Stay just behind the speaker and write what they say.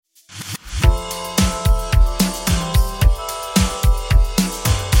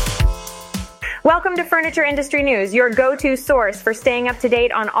Welcome to Furniture Industry News, your go-to source for staying up to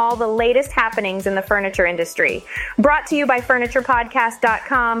date on all the latest happenings in the furniture industry. Brought to you by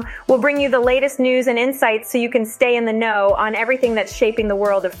FurniturePodcast.com, we'll bring you the latest news and insights so you can stay in the know on everything that's shaping the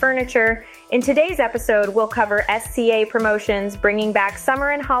world of furniture. In today's episode, we'll cover SCA Promotions, bringing back summer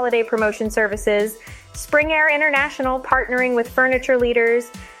and holiday promotion services, Spring Air International partnering with furniture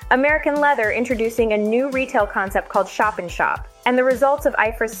leaders, American Leather introducing a new retail concept called Shop and Shop, and the results of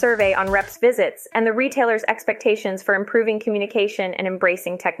IFRA's survey on reps' visits and the retailer's expectations for improving communication and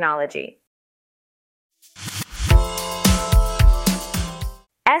embracing technology.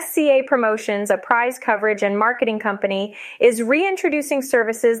 SCA Promotions, a prize coverage and marketing company, is reintroducing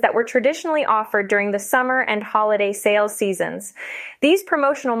services that were traditionally offered during the summer and holiday sales seasons. These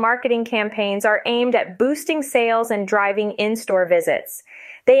promotional marketing campaigns are aimed at boosting sales and driving in-store visits.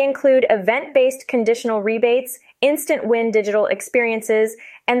 They include event-based conditional rebates, instant win digital experiences,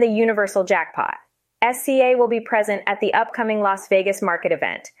 and the universal jackpot. SCA will be present at the upcoming Las Vegas market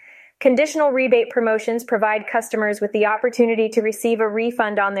event. Conditional rebate promotions provide customers with the opportunity to receive a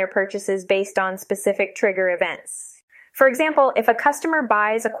refund on their purchases based on specific trigger events. For example, if a customer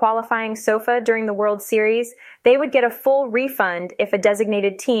buys a qualifying sofa during the World Series, they would get a full refund if a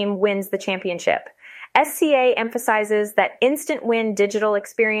designated team wins the championship. SCA emphasizes that instant win digital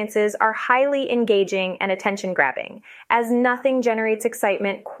experiences are highly engaging and attention-grabbing, as nothing generates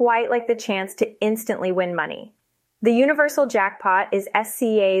excitement quite like the chance to instantly win money. The Universal Jackpot is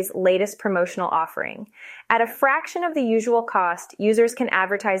SCA's latest promotional offering. At a fraction of the usual cost, users can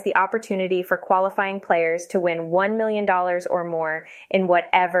advertise the opportunity for qualifying players to win $1 million or more in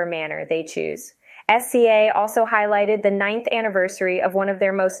whatever manner they choose. SCA also highlighted the 9th anniversary of one of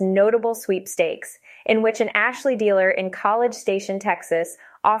their most notable sweepstakes, in which an Ashley dealer in College Station, Texas,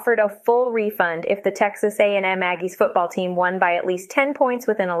 offered a full refund if the Texas A&M Aggies football team won by at least 10 points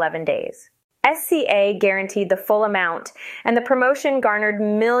within 11 days. SCA guaranteed the full amount, and the promotion garnered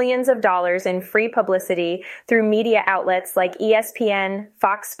millions of dollars in free publicity through media outlets like ESPN,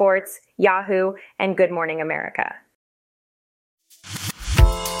 Fox Sports, Yahoo, and Good Morning America.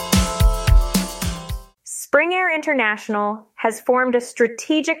 Spring Air International has formed a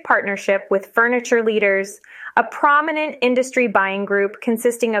strategic partnership with Furniture Leaders, a prominent industry buying group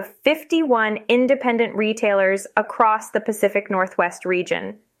consisting of 51 independent retailers across the Pacific Northwest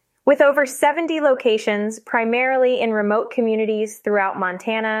region. With over 70 locations, primarily in remote communities throughout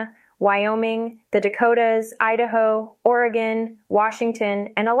Montana, Wyoming, the Dakotas, Idaho, Oregon,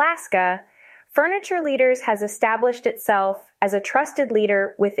 Washington, and Alaska, Furniture Leaders has established itself as a trusted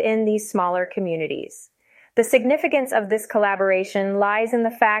leader within these smaller communities. The significance of this collaboration lies in the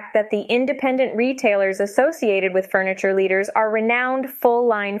fact that the independent retailers associated with Furniture Leaders are renowned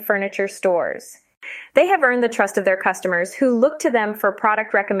full-line furniture stores. They have earned the trust of their customers who look to them for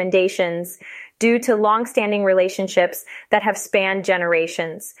product recommendations due to long-standing relationships that have spanned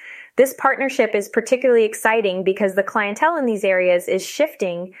generations. This partnership is particularly exciting because the clientele in these areas is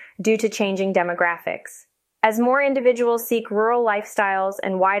shifting due to changing demographics. As more individuals seek rural lifestyles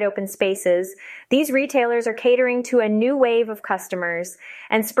and wide-open spaces, these retailers are catering to a new wave of customers,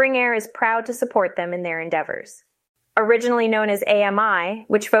 and Spring Air is proud to support them in their endeavors. Originally known as AMI,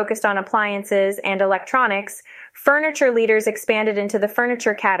 which focused on appliances and electronics, Furniture Leaders expanded into the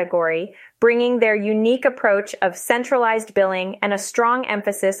furniture category, bringing their unique approach of centralized billing and a strong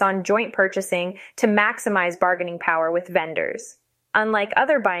emphasis on joint purchasing to maximize bargaining power with vendors. Unlike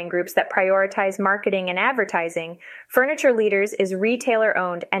other buying groups that prioritize marketing and advertising, Furniture Leaders is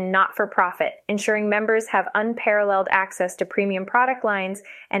retailer-owned and not-for-profit, ensuring members have unparalleled access to premium product lines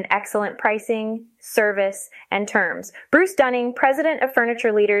and excellent pricing, service, and terms. Bruce Dunning, president of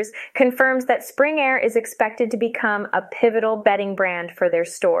Furniture Leaders, confirms that Spring Air is expected to become a pivotal bedding brand for their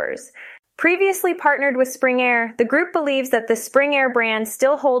stores. Previously partnered with Spring Air, the group believes that the Spring Air brand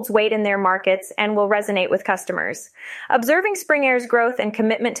still holds weight in their markets and will resonate with customers. Observing Spring Air's growth and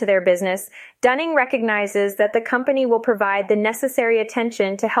commitment to their business, Dunning recognizes that the company will provide the necessary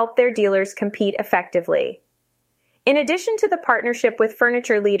attention to help their dealers compete effectively. In addition to the partnership with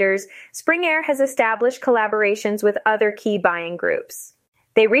Furniture Leaders, Spring Air has established collaborations with other key buying groups.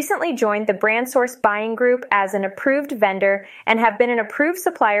 They recently joined the BrandSource Buying Group as an approved vendor and have been an approved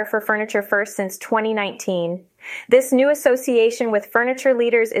supplier for Furniture First since 2019. This new association with Furniture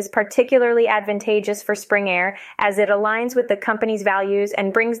Leaders is particularly advantageous for Spring Air as it aligns with the company's values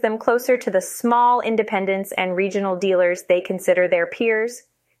and brings them closer to the small independents and regional dealers they consider their peers.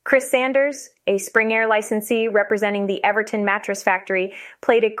 Chris Sanders, a Spring Air licensee representing the Everton Mattress Factory,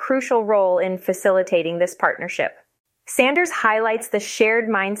 played a crucial role in facilitating this partnership. Sanders highlights the shared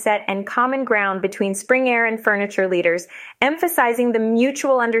mindset and common ground between Spring Air and furniture leaders, emphasizing the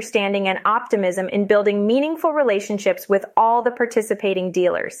mutual understanding and optimism in building meaningful relationships with all the participating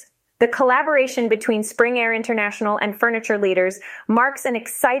dealers. The collaboration between Spring Air International and furniture leaders marks an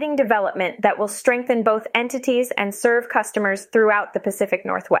exciting development that will strengthen both entities and serve customers throughout the Pacific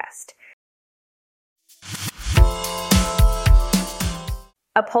Northwest.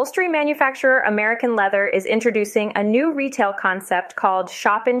 Upholstery manufacturer American Leather is introducing a new retail concept called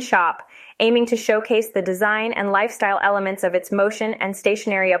Shop in Shop, aiming to showcase the design and lifestyle elements of its motion and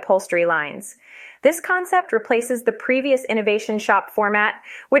stationary upholstery lines. This concept replaces the previous innovation shop format,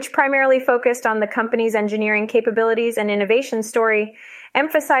 which primarily focused on the company's engineering capabilities and innovation story,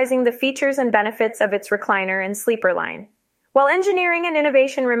 emphasizing the features and benefits of its recliner and sleeper line. While engineering and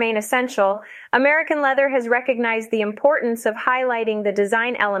innovation remain essential, American Leather has recognized the importance of highlighting the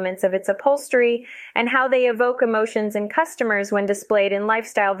design elements of its upholstery and how they evoke emotions in customers when displayed in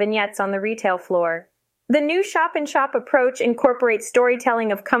lifestyle vignettes on the retail floor. The new shop-in-shop approach incorporates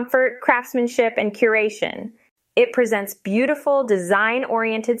storytelling of comfort, craftsmanship, and curation. It presents beautiful,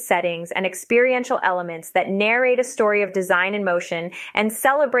 design-oriented settings and experiential elements that narrate a story of design and motion and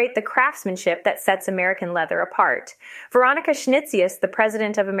celebrate the craftsmanship that sets American Leather apart. Veronica Schnitzius, the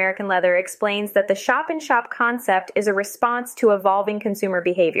president of American Leather, explains that the shop-in-shop concept is a response to evolving consumer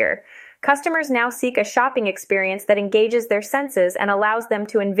behavior. Customers now seek a shopping experience that engages their senses and allows them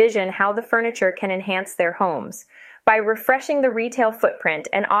to envision how the furniture can enhance their homes. By refreshing the retail footprint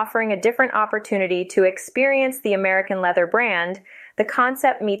and offering a different opportunity to experience the American Leather brand, the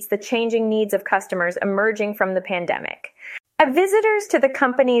concept meets the changing needs of customers emerging from the pandemic. Visitors to the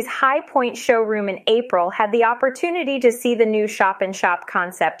company's High Point showroom in April had the opportunity to see the new shop-in-shop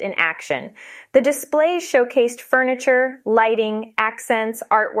concept in action. The displays showcased furniture, lighting, accents,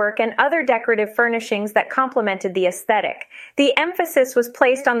 artwork, and other decorative furnishings that complemented the aesthetic. The emphasis was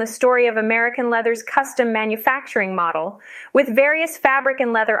placed on the story of American Leather's custom manufacturing model, with various fabric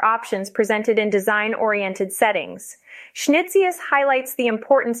and leather options presented in design-oriented settings. Schnitzius highlights the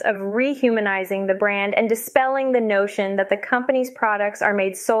importance of rehumanizing the brand and dispelling the notion that the company's products are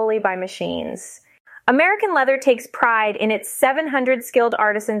made solely by machines. American Leather takes pride in its 700 skilled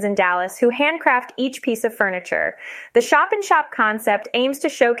artisans in Dallas who handcraft each piece of furniture. The shop-in-shop concept aims to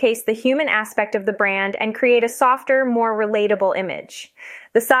showcase the human aspect of the brand and create a softer, more relatable image.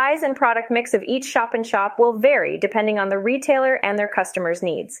 The size and product mix of each shop-in-shop will vary depending on the retailer and their customers'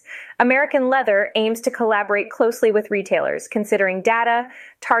 needs. American Leather aims to collaborate closely with retailers, considering data,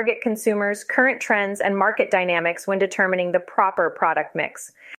 target consumers, current trends, and market dynamics when determining the proper product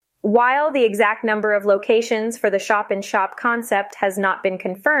mix. While the exact number of locations for the shop-in-shop concept has not been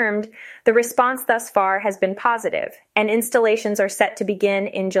confirmed, the response thus far has been positive, and installations are set to begin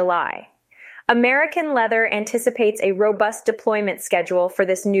in July. American Leather anticipates a robust deployment schedule for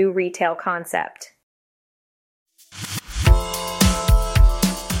this new retail concept.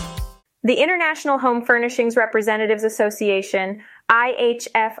 The International Home Furnishings Representatives Association,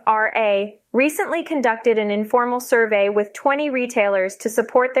 IHFRA, recently conducted an informal survey with 20 retailers to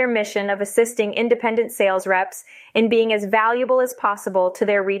support their mission of assisting independent sales reps in being as valuable as possible to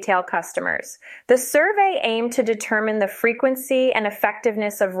their retail customers. The survey aimed to determine the frequency and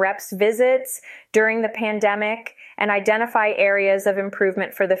effectiveness of reps' visits during the pandemic and identify areas of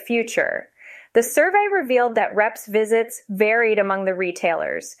improvement for the future. The survey revealed that reps' visits varied among the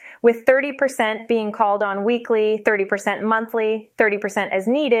retailers, with 30% being called on weekly, 30% monthly, 30% as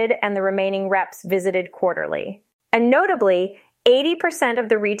needed, and the remaining reps visited quarterly. And notably, 80% of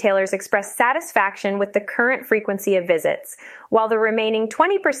the retailers expressed satisfaction with the current frequency of visits, while the remaining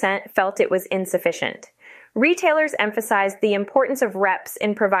 20% felt it was insufficient. Retailers emphasized the importance of reps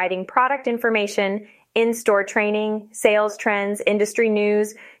in providing product information, in-store training, sales trends, industry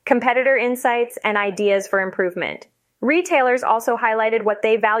news, competitor insights, and ideas for improvement. Retailers also highlighted what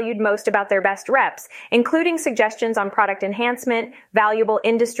they valued most about their best reps, including suggestions on product enhancement, valuable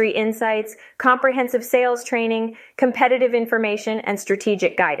industry insights, comprehensive sales training, competitive information, and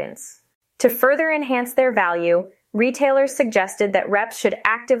strategic guidance. To further enhance their value, retailers suggested that reps should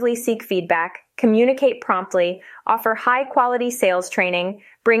actively seek feedback, communicate promptly, offer high-quality sales training,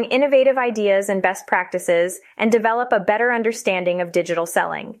 bring innovative ideas and best practices, and develop a better understanding of digital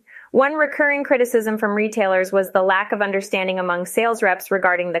selling. One recurring criticism from retailers was the lack of understanding among sales reps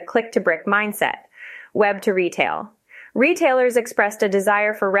regarding the click-to-brick mindset, web to retail. Retailers expressed a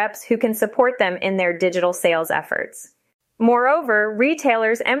desire for reps who can support them in their digital sales efforts. Moreover,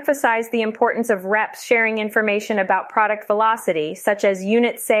 retailers emphasize the importance of reps sharing information about product velocity, such as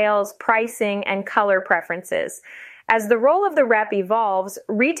unit sales, pricing, and color preferences. As the role of the rep evolves,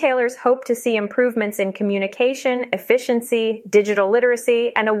 retailers hope to see improvements in communication, efficiency, digital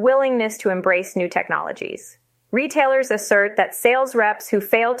literacy, and a willingness to embrace new technologies. Retailers assert that sales reps who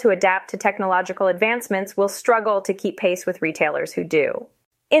fail to adapt to technological advancements will struggle to keep pace with retailers who do.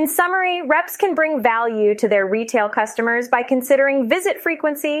 In summary, reps can bring value to their retail customers by considering visit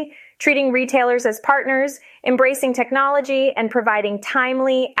frequency, treating retailers as partners, embracing technology, and providing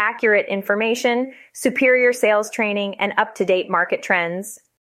timely, accurate information, superior sales training, and up-to-date market trends.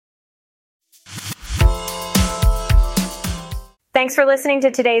 Thanks for listening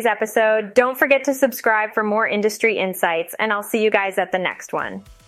to today's episode. Don't forget to subscribe for more industry insights, and I'll see you guys at the next one.